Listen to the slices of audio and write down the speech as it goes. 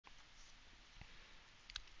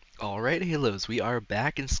Alright, Halos, we are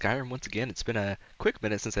back in Skyrim once again. It's been a quick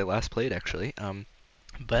minute since I last played, actually.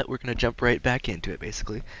 But we're gonna jump right back into it,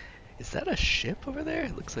 basically. Is that a ship over there?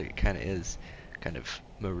 It looks like it kind of is, kind of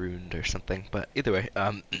marooned or something. But either way,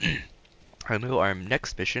 I know our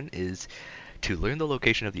next mission is to learn the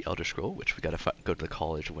location of the Elder Scroll, which we gotta go to the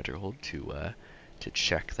College of Winterhold to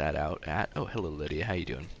check that out at. Oh, hello, Lydia. How you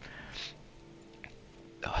doing?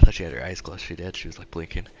 Oh, I thought she had her eyes closed. She did. She was like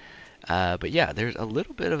blinking. But yeah, there's a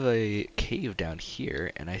little bit of a cave down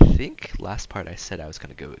here, and I think last part I said I was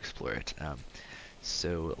going to go explore it.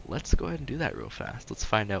 So let's go ahead and do that real fast. Let's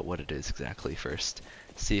find out what it is exactly first.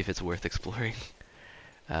 See if it's worth exploring.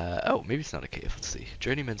 Oh, maybe it's not a cave. Let's see.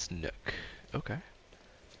 Journeyman's Nook. Okay.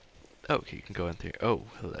 Oh, okay, you can go in there. Oh,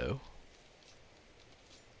 hello.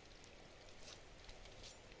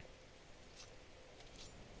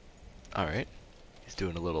 Alright. He's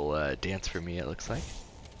doing a little dance for me, it looks like.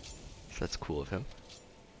 So that's cool of him.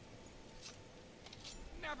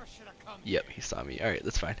 Yep, he saw me. Alright,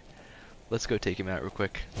 that's fine. Let's go take him out real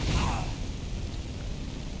quick.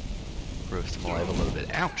 Roast him alive a little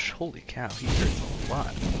bit. Ouch! Holy cow, he hurts a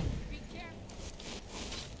lot.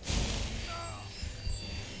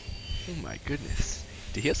 Oh my goodness.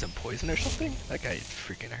 Did he have some poison or something? That guy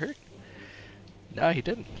freaking hurt. No, he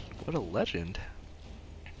didn't. What a legend.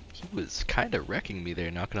 He was kind of wrecking me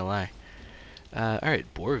there, not gonna lie.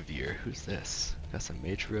 Alright, Borvir. Who's this? Got some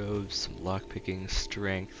mage robes, some lockpicking,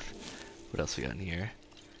 strength. What else we got in here?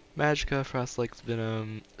 Magicka,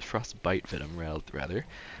 Frostbite Venom, rather.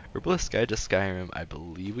 Herbalist Guide to Skyrim. I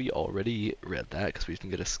believe we already read that because we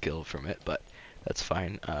didn't get a skill from it, but that's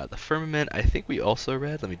fine. The Firmament, I think we also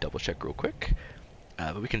read. Let me double check real quick.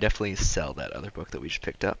 But we can definitely sell that other book that we just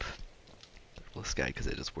picked up. Herbalist Guide, because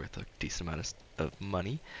it is worth a decent amount of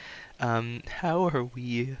money. How are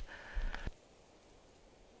we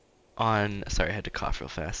on... Sorry, I had to cough real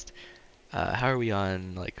fast. How are we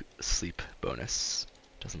on, like, sleep bonus?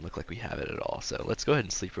 Doesn't look like we have it at all, so let's go ahead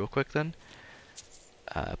and sleep real quick then.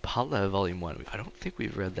 Pala Volume 1, I don't think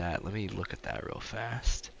we've read that. Let me look at that real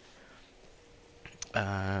fast.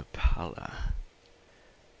 Pala.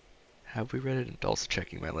 Have we read it? I'm also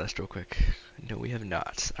checking my list real quick. No, we have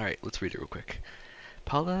not. Alright, let's read it real quick.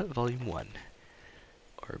 Pala Volume 1,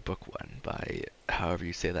 or Book 1, by however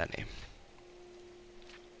you say that name.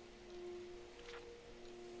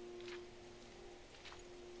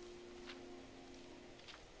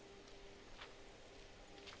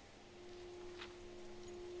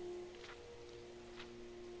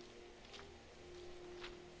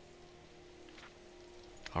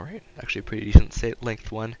 Alright, actually a pretty decent length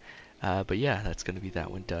one. But yeah, that's going to be that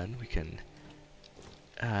one done. We can,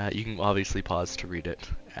 you can obviously pause to read it,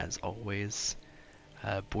 as always.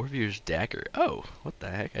 Borvir's Dagger. Oh, what the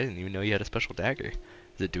heck? I didn't even know you had a special dagger.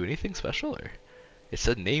 Does it do anything special, or? It's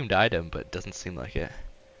a named item, but it doesn't seem like it.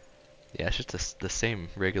 Yeah, it's just the same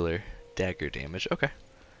regular dagger damage. Okay.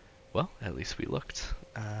 Well, at least we looked.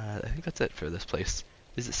 I think that's it for this place.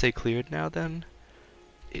 Does it say cleared now, then?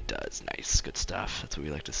 It does. Nice. Good stuff. That's what we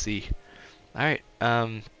like to see. Alright.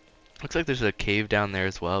 Looks like there's a cave down there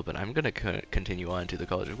as well, but I'm going to continue on to the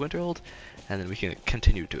College of Winterhold, and then we can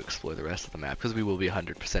continue to explore the rest of the map, because we will be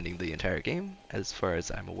 100%ing the entire game, as far as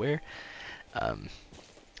I'm aware.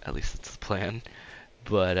 At least that's the plan.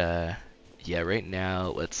 But, yeah, right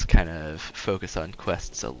now, let's kind of focus on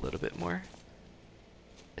quests a little bit more.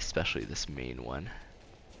 Especially this main one.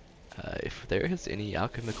 If there is any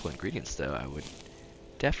alchemical ingredients, though, I would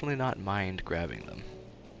definitely not mind grabbing them.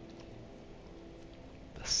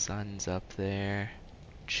 The sun's up there,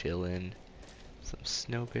 chillin'. Some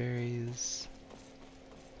snowberries.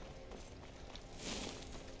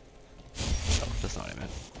 Oh, that's not what I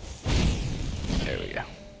meant. There we go.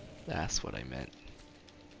 That's what I meant.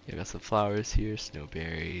 Yeah, got some flowers here,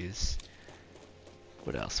 snowberries.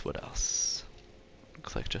 What else? What else?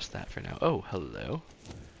 Looks like just that for now. Oh, hello.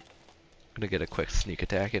 I'm gonna get a quick sneak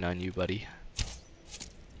attack in on you, buddy.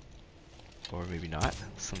 Or maybe not.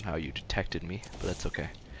 Somehow you detected me, but that's okay.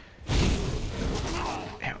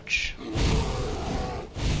 Ouch.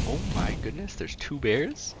 Oh my goodness, there's two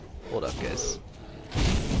bears? Hold up, guys.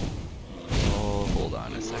 Oh, hold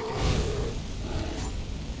on a second.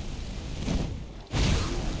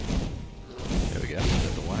 There we go,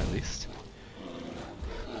 there's the one at least.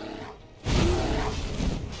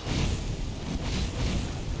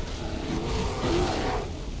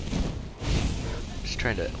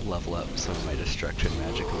 Trying to level up some of my destruction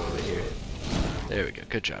magic a little bit here. There we go.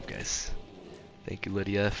 Good job, guys. Thank you,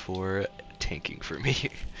 Lydia, for tanking for me.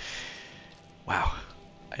 Wow.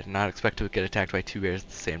 I did not expect to get attacked by two bears at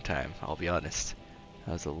the same time, I'll be honest.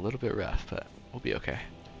 That was a little bit rough, but we'll be okay.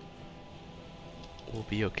 we'll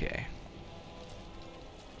be okay.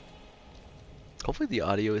 Hopefully the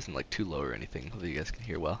audio isn't like too low or anything. Hopefully you guys can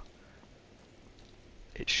hear well.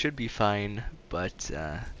 It should be fine, but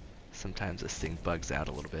sometimes this thing bugs out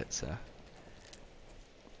a little bit, so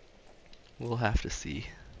we'll have to see.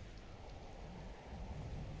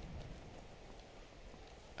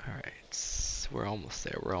 Alright, we're almost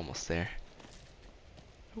there, we're almost there.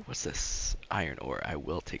 Ooh, what's this? Iron ore. I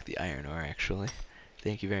will take the iron ore, actually.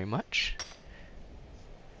 Thank you very much.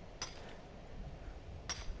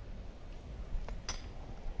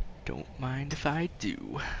 Don't mind if I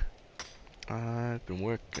do. I've been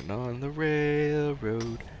working on the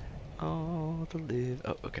railroad all to live.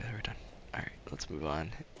 Oh, okay, we're done. Alright, let's move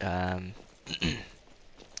on.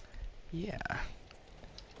 Yeah.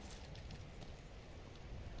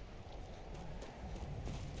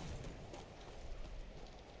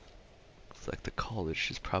 Looks like the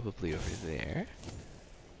college is probably over there.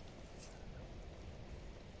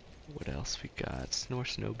 What else we got? More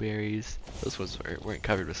snowberries. Those ones weren't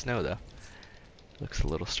covered with snow though. Looks a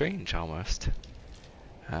little strange almost.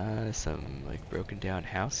 Some like broken down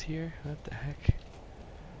house here. What the heck?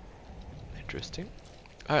 Interesting.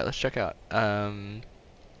 Alright, let's check out.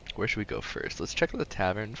 Where should we go first? Let's check out the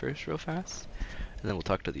tavern first real fast. And then we'll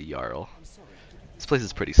talk to the Jarl. This place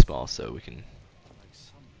is pretty small, so we can... Like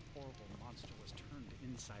some horrible monster was turned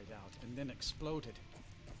inside out and then exploded.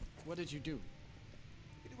 What did you do?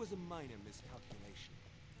 It was a minor miscalculation.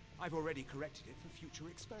 I've already corrected it for future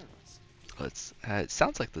experiments. Let's, it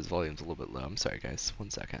sounds like this volume's a little bit low. I'm sorry guys, 1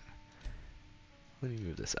 second. Let me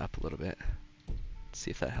move this up a little bit.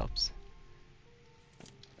 See if that helps.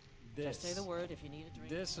 Just say the word if you need a drink.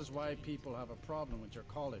 This is why people have a problem with your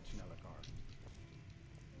college, Nellikar.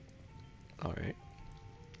 Alright.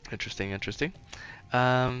 Interesting, interesting.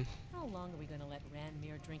 How long are we going to let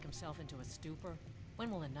Ranmir drink himself into a stupor? When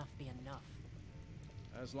will enough be enough?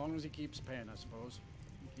 As long as he keeps paying, I suppose.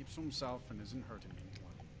 He keeps to himself and isn't hurting anyone.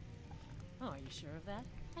 Oh, are you sure of that?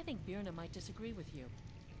 I think Birna might disagree with you.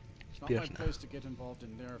 It's not my place to get involved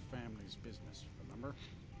in their family's business, remember?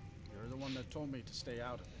 You're the one that told me to stay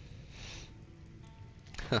out of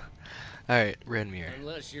it. Alright, Ranmir.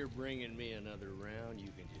 Unless you're bringing me another round, you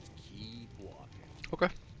can just keep walking. Okay.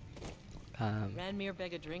 Ranmir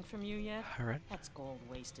beg a drink from you yet? Alright. That's gold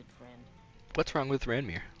wasted, friend. What's wrong with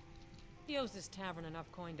Ranmir? He owes this tavern enough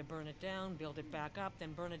coin to burn it down, build it back up,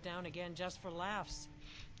 then burn it down again just for laughs.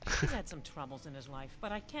 He's had some troubles in his life,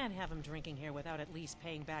 but I can't have him drinking here without at least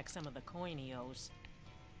paying back some of the coin he owes.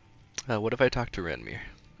 What if I talk to Ranmir?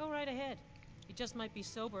 Go right ahead. He just might be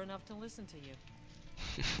sober enough to listen to you.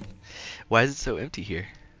 Why is it so empty here?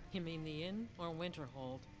 You mean the inn or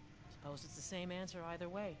Winterhold? Suppose it's the same answer either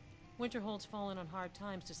way. Winterhold's fallen on hard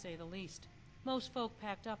times to say the least. Most folk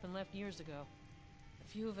packed up and left years ago.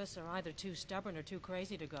 A few of us are either too stubborn or too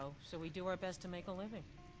crazy to go, so we do our best to make a living.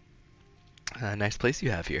 Nice place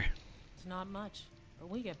you have here. It's not much, but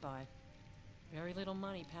we get by. Very little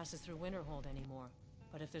money passes through Winterhold anymore.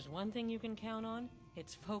 But if there's one thing you can count on,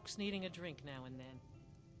 it's folks needing a drink now and then.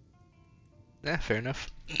 Yeah, fair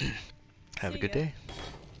enough. Have a good day.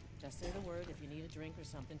 Just say the word if you need a drink or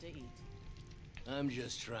something to eat. I'm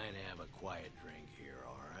just trying to have a quiet drink here,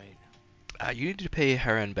 alright? You need to pay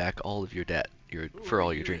Haran back all of your debt for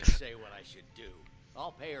all your drinks. Say what I should do.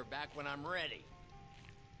 I'll pay her back when I'm ready.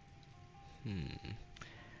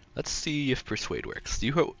 Let's see if persuade works.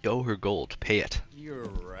 You owe her gold. Pay it. You're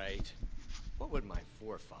right. What would my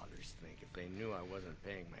forefathers think if they knew I wasn't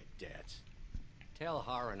paying my debts? Tell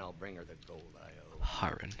Haran I'll bring her the gold I owe.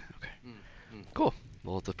 Haran. Okay. Cool.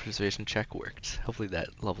 Well, the persuasion check worked. Hopefully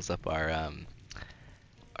that levels up our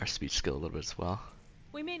speech skill a little bit as well.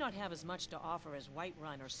 We may not have as much to offer as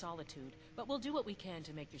Whiterun or Solitude, but we'll do what we can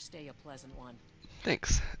to make your stay a pleasant one.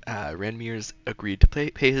 Thanks. Ranmir's agreed to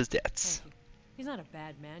pay his debts. Thank you. He's not a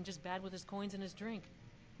bad man, just bad with his coins and his drink.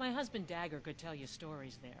 My husband Dagger could tell you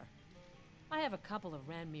stories there. I have a couple of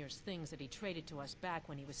Ranmir's things that he traded to us back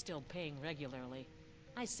when he was still paying regularly.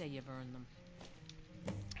 I say you've earned them.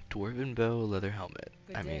 Dwarven bow, leather helmet.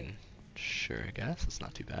 Good day. Mean, sure, I guess. It's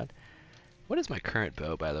not too bad. What is my current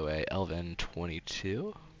bow, by the way? Elven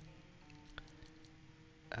 22?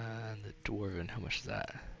 And the Dwarven, how much is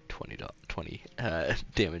that? 20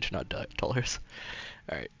 damage, not dollars.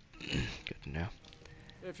 Alright, good to know.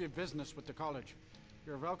 If you've business with the college,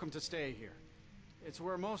 you're welcome to stay here. It's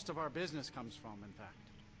where most of our business comes from, in fact.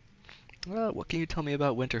 Well, what can you tell me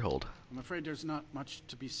about Winterhold? I'm afraid there's not much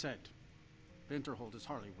to be said. Winterhold is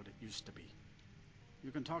hardly what it used to be.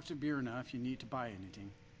 You can talk to Birna if you need to buy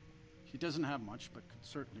anything. She doesn't have much, but could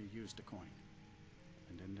certainly use the coin.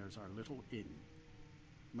 And then there's our little inn.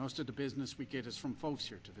 Most of the business we get is from folks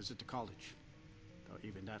here to visit the college. though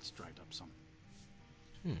even that's dried up some.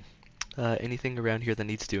 Anything around here that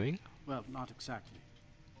needs doing? Well, not exactly.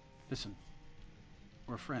 Listen,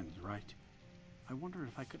 we're friends, right? I wonder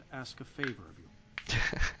if I could ask a favor of you.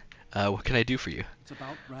 What can I do for you? It's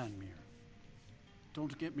about Ranmir.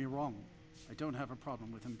 Don't get me wrong. I don't have a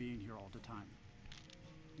problem with him being here all the time.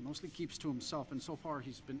 He mostly keeps to himself, and so far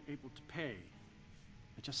he's been able to pay.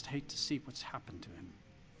 I just hate to see what's happened to him.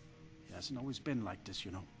 He hasn't always been like this,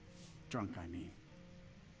 you know. Drunk, I mean.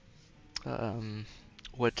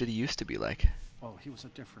 What did he used to be like? Well, he was a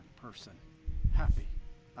different person. Happy,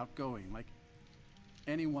 outgoing, like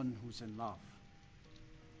anyone who's in love.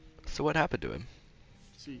 So what happened to him?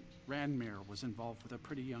 See, Ranmir was involved with a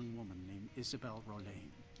pretty young woman named Isabel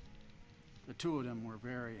Rollane. The two of them were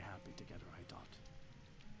very happy together, I thought.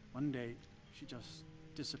 One day, she just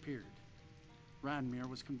disappeared. Ranmir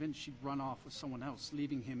was convinced she'd run off with someone else,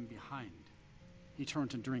 leaving him behind. He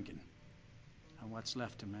turned to drinking. And what's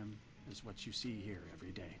left of him is what you see here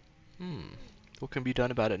every day. What can be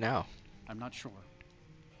done about it now? I'm not sure.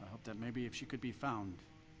 I hope that maybe if she could be found,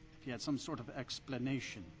 if he had some sort of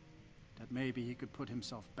explanation, that maybe he could put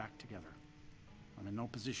himself back together. I'm in no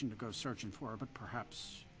position to go searching for her, but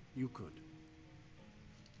perhaps you could.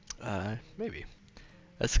 Maybe.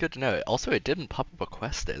 That's good to know. Also, it didn't pop up a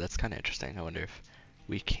quest there. That's kind of interesting. I wonder if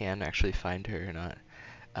we can actually find her or not.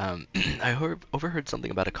 I overheard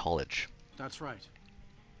something about a college. That's right.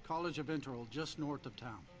 College of Interhold, just north of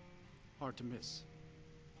town. Hard to miss.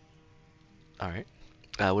 Alright.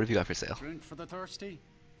 What have you got for sale? Drink for the thirsty,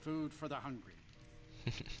 food for the hungry.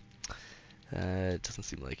 It doesn't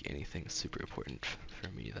seem like anything super important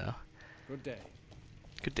for me, though. Good day.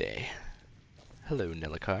 Good day. Hello,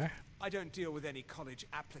 Nelikar. I don't deal with any college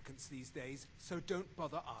applicants these days, so don't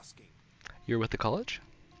bother asking. You're with the college?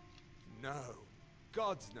 No.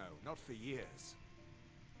 Gods no, not for years.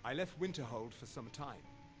 I left Winterhold for some time,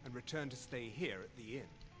 and returned to stay here at the inn.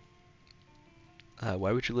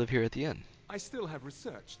 Why would you live here at the inn? I still have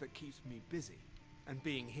research that keeps me busy, and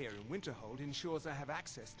being here in Winterhold ensures I have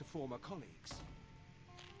access to former colleagues.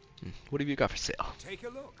 What have you got for sale? Take a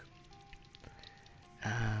look.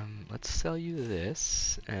 Let's sell you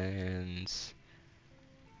this, and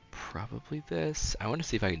probably this. I want to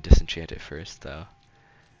see if I can disenchant it first, though.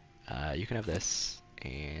 You can have this,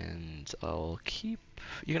 and I'll keep...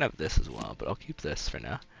 You can have this as well, but I'll keep this for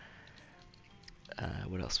now.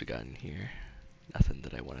 What else we got in here? Nothing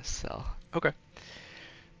that I want to sell. Okay.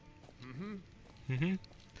 I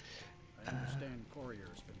understand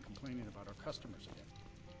Courier's been complaining about our customers again.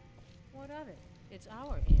 What of it? It's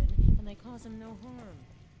our inn, and they cause him no harm.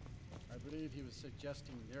 I believe he was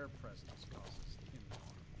suggesting their presence causes him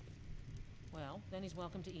harm. Well, then he's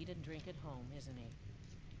welcome to eat and drink at home, isn't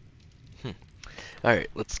he? Alright,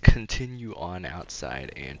 let's continue on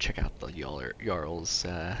outside and check out the Jarl's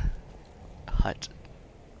hut,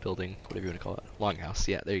 building, whatever you want to call it. Longhouse,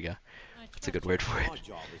 yeah, there you go. That's a good word for it. My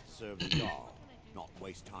job is to serve the Jarl, not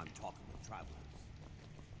waste time talking with travelers.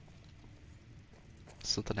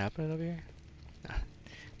 Something happening over here? Nah,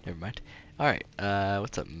 never mind. Alright,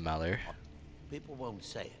 what's up, Malor? People won't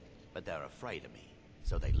say it, but they're afraid of me,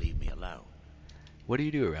 so they leave me alone. What do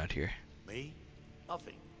you do around here? Me?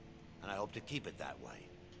 Nothing. And I hope to keep it that way.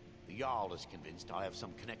 The Jarl is convinced I have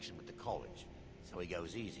some connection with the college, so he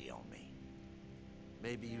goes easy on me.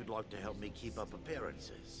 Maybe you'd like to help me keep up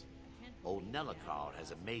appearances. Old Nelikar has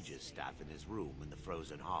a mage's staff in his room in the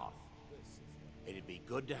frozen hearth. It'd be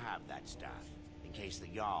good to have that staff, in case the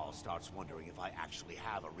Jarl starts wondering if I actually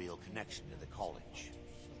have a real connection to the college.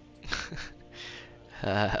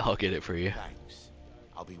 I'll get it for you. Thanks.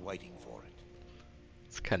 I'll be waiting for it.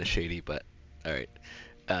 It's kind of shady, but alright.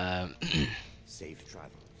 Safe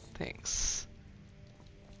travels. Thanks.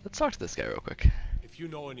 Let's talk to this guy real quick. If you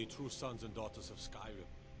know any true sons and daughters of Skyrim,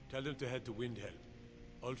 tell them to head to Windhelm.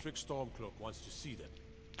 Ulfric Stormcloak wants to see them.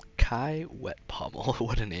 Kai Wetpommel,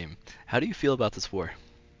 what a name. How do you feel about this war?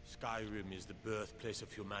 Skyrim is the birthplace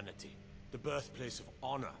of humanity, the birthplace of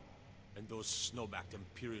honor, and those snow-backed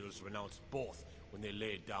Imperials renounced both when they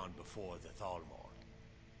laid down before the Thalmor.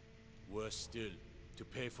 Worse still, to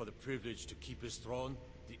pay for the privilege to keep his throne,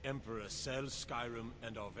 the Emperor sells Skyrim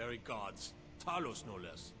and our very gods, Talos no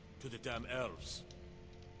less, to the damn elves.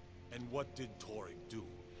 And what did Torygg do?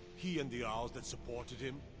 He and the Owls that supported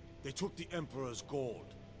him, they took the Emperor's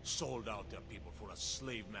gold, sold out their people for a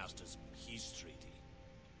slave master's peace treaty.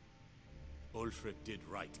 Ulfric did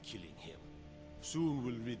right killing him. Soon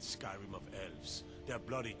we'll rid Skyrim of elves, their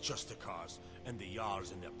bloody Justicars, and the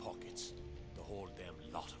Jarls in their pockets. The whole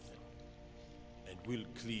damn lot of them. And we'll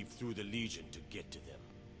cleave through the Legion to get to them.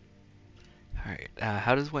 Alright,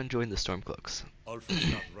 how does one join the Stormcloaks?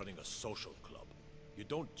 Ulfric's not running a social club. You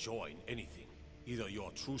don't join anything. Either you're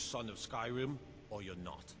a true son of Skyrim, or you're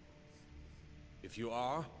not. If you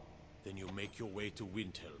are, then you make your way to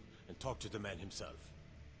Windhelm and talk to the man himself.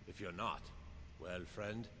 If you're not, well,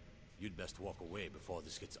 friend, you'd best walk away before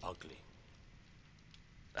this gets ugly.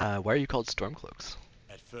 Why are you called Stormcloaks?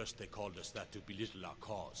 At first they called us that to belittle our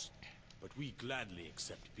cause, but we gladly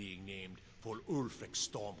accept being named for Ulfric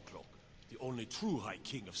Stormcloak, the only true High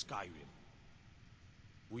King of Skyrim.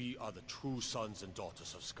 We are the true sons and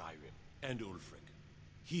daughters of Skyrim, and Ulfric.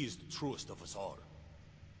 He is the truest of us all.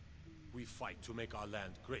 We fight to make our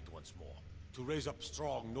land great once more, to raise up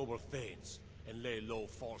strong, noble thanes, and lay low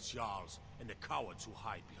false jarls and the cowards who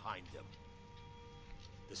hide behind them.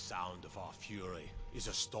 The sound of our fury is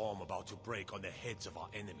a storm about to break on the heads of our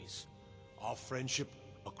enemies. Our friendship,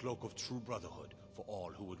 a cloak of true brotherhood for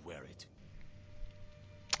all who would wear it.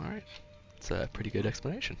 Alright, it's a pretty good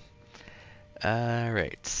explanation.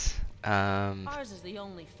 Alright, Ours is the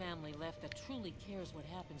only family left that truly cares what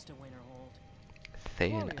happens to Winterhold.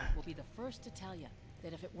 Warrior Thana. will be the first to tell you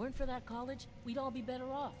that if it weren't for that college, we'd all be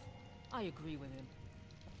better off. I agree with him.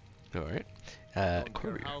 Alright, Don't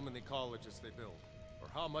care Courier. how many colleges they build, or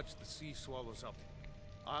how much the sea swallows up.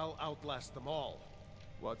 I'll outlast them all.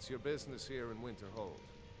 What's your business here in Winterhold?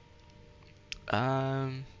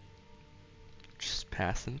 Just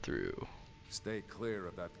passing through. Stay clear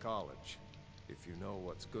of that college, if you know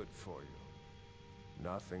what's good for you.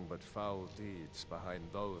 Nothing but foul deeds behind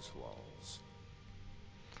those walls.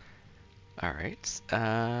 Alright,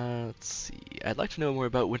 let's see. I'd like to know more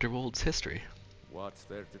about Winterwold's history. What's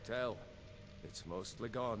there to tell? It's mostly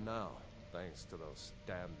gone now, thanks to those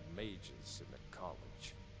damned mages in the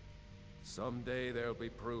college. Someday there'll be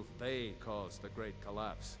proof they caused the Great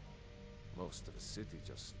Collapse. Most of the city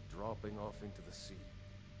just dropping off into the sea.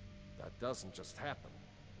 That doesn't just happen.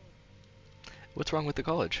 What's wrong with the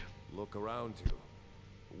college? Look around you.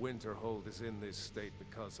 Winterhold is in this state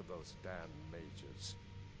because of those damned mages.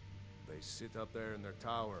 They sit up there in their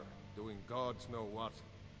tower, doing gods know what.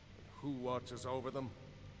 And who watches over them?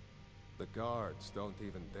 The guards don't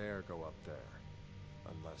even dare go up there,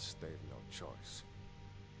 unless they've no choice.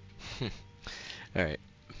 Alright.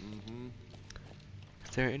 Mm-hmm.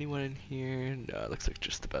 Is there anyone in here? No, it looks like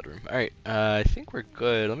just the bedroom. Alright, I think we're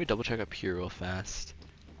good. Let me double check up here real fast.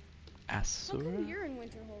 How Asura? come you're in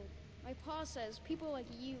Winterhold? My pa says people like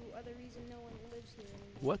you are the reason no one lives here anymore.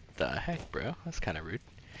 What the heck, bro? That's kind of rude.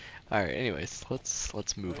 Alright, anyways,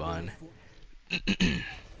 let's move on.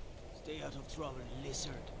 Stay out of trouble,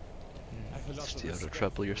 lizard. Stay out of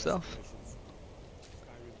trouble yourself.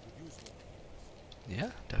 Yeah,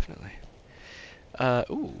 definitely.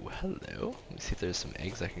 Ooh, hello. Let me see if there's some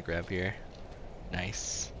eggs I can grab here.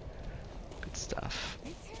 Nice. Good stuff.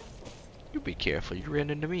 You be careful, you ran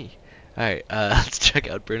into me. Alright, let's check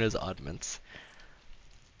out Bruno's oddments.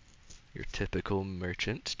 Your typical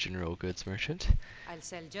merchant, general goods merchant. I'll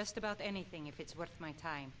sell just about anything if it's worth my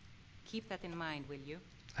time. Keep that in mind, will you?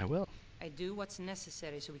 I will. I do what's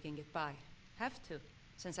necessary so we can get by. Have to,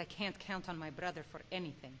 since I can't count on my brother for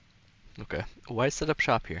anything. Okay. Why set up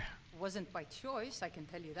shop here? Wasn't by choice, I can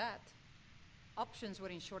tell you that. Options were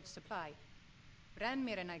in short supply.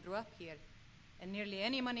 Branmir and I grew up here, and nearly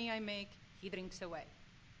any money I make, he drinks away.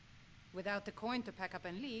 Without the coin to pack up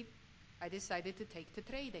and leave, I decided to take to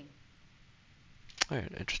trading.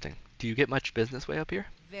 Alright, interesting. Do you get much business way up here?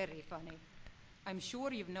 Very funny. I'm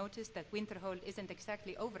sure you've noticed that Winterhold isn't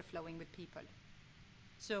exactly overflowing with people.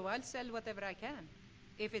 So I'll sell whatever I can.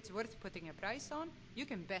 If it's worth putting a price on, you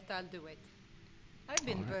can bet I'll do it. I've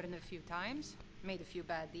been burned a few times, made a few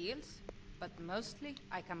bad deals, but mostly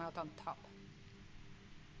I come out on top.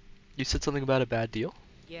 You said something about a bad deal?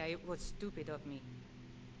 Yeah, it was stupid of me.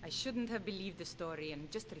 I shouldn't have believed the story and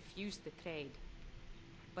just refused the trade.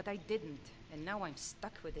 But I didn't, and now I'm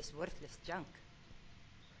stuck with this worthless junk.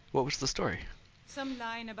 What was the story? Some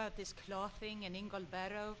line about this clothing in Ingol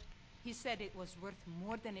Barrow. He said it was worth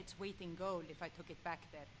more than its weight in gold if I took it back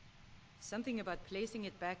there. Something about placing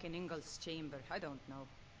it back in Ingol's chamber, I don't know.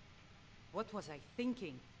 What was I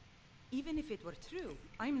thinking? Even if it were true,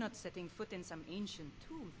 I'm not setting foot in some ancient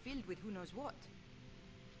tool filled with who knows what.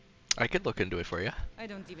 I could look into it for you. I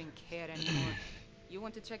don't even care anymore. You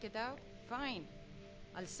want to check it out? Fine.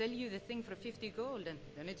 I'll sell you the thing for 50 gold, and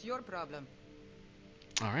then it's your problem.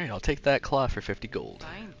 Alright, I'll take that claw for 50 gold.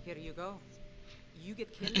 Fine, here you go. You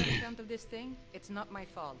get killed on account of this thing, it's not my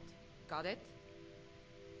fault. Got it?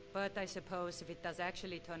 But I suppose if it does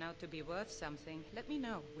actually turn out to be worth something, let me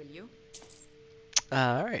know, will you?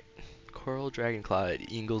 Alright. Coral Dragonclaw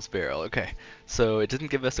at Ingles Barrel. Okay, so it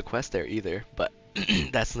didn't give us a quest there either, but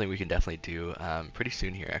that's something we can definitely do pretty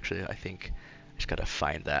soon here, actually. I think Just gotta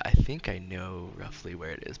find that. I think I know roughly where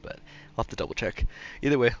it is, but I'll have to double check.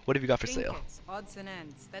 Either way, what have you got for sale? Trinkets, odds and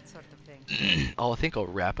ends, that sort of thing. I think I'll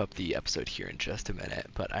wrap up the episode here in just a minute,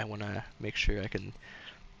 but I want to make sure I can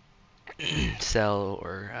sell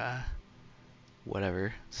or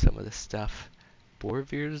whatever some of this stuff.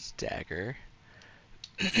 Borvir's dagger.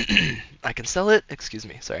 I can sell it. Excuse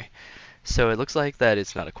me, sorry. So it looks like that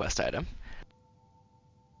it's not a quest item.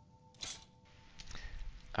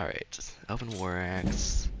 Alright, Elven War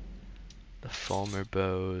Axe, the Falmer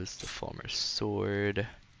Bows, the Falmer Sword.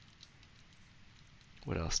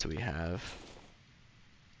 What else do we have?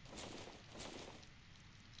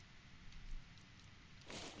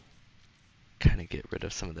 Kind of get rid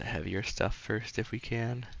of some of the heavier stuff first if we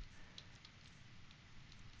can.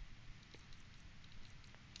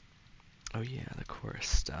 Oh yeah, the chorus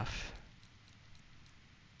stuff.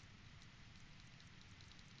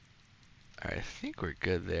 Alright, I think we're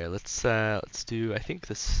good there. Let's do, I think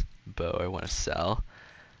this bow I want to sell.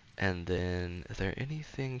 And then, is there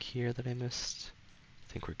anything here that I missed?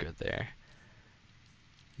 I think we're good there.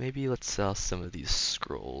 Maybe let's sell some of these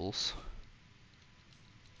scrolls.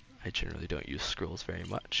 I generally don't use scrolls very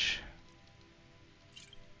much.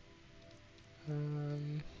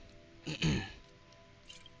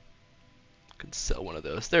 Could sell one of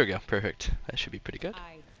those. There we go, perfect. That should be pretty good.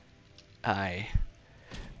 Aye.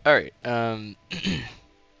 Alright,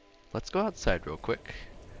 let's go outside real quick.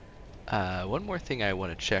 One more thing I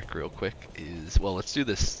want to check real quick is, well, let's do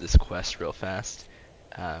this quest real fast.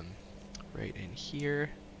 Right in here.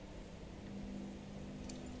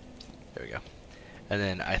 There we go. And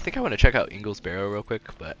then I think I want to check out Ingle's Barrow real quick,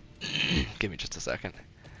 but give me just a second.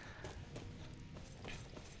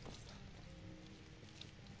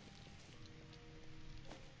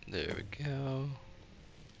 There we go.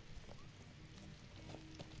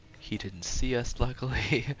 He didn't see us,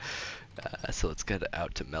 luckily. So let's get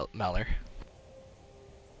out to Malor.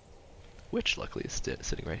 Which, luckily, is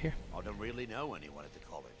sitting right here. I don't really know anyone at the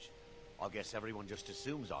college. I guess everyone just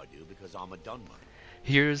assumes I do because I'm a Dunmer.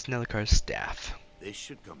 Here's Nelikar's staff. This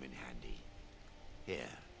should come in handy. Here,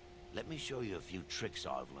 let me show you a few tricks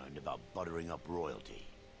I've learned about buttering up royalty.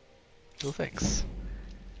 Well, thanks.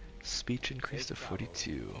 Speech increased to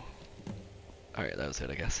 42. Alright, that was it,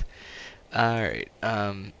 I guess. Alright,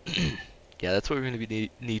 yeah, that's what we're going to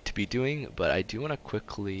need to be doing, but I do want to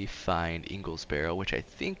quickly find Ingle's Barrow, which I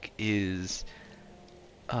think is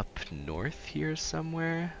up north here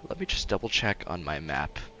somewhere. Let me just double check on my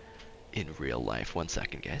map in real life. 1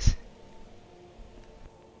 second, guys.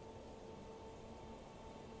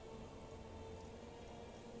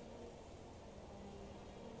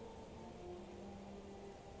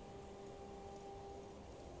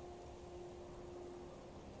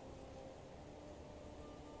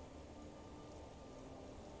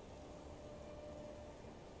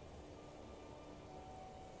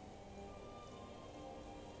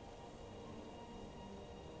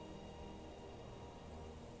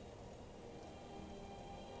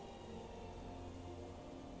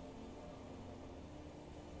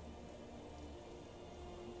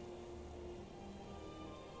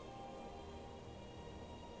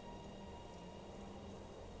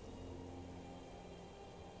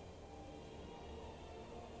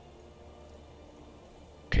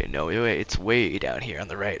 Okay, no, wait, it's way down here on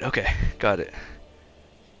the right. Okay, got it.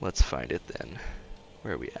 Let's find it then.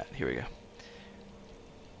 Where are we at? Here we go.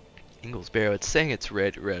 Ingle's Barrow, it's saying it's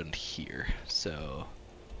right around here, so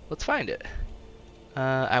let's find it.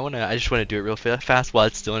 I just want to do it real fast while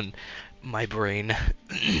it's still in my brain.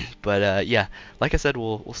 But yeah, like I said,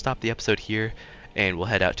 we'll stop the episode here, and we'll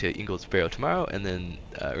head out to Ingle's Barrow tomorrow, and then,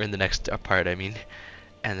 or in the next part, I mean.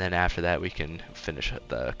 And then after that, we can finish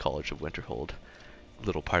the College of Winterhold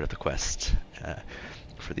little part of the quest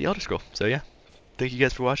for the Elder Scroll. So yeah, thank you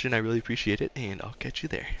guys for watching. I really appreciate it, and I'll catch you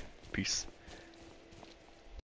there. Peace.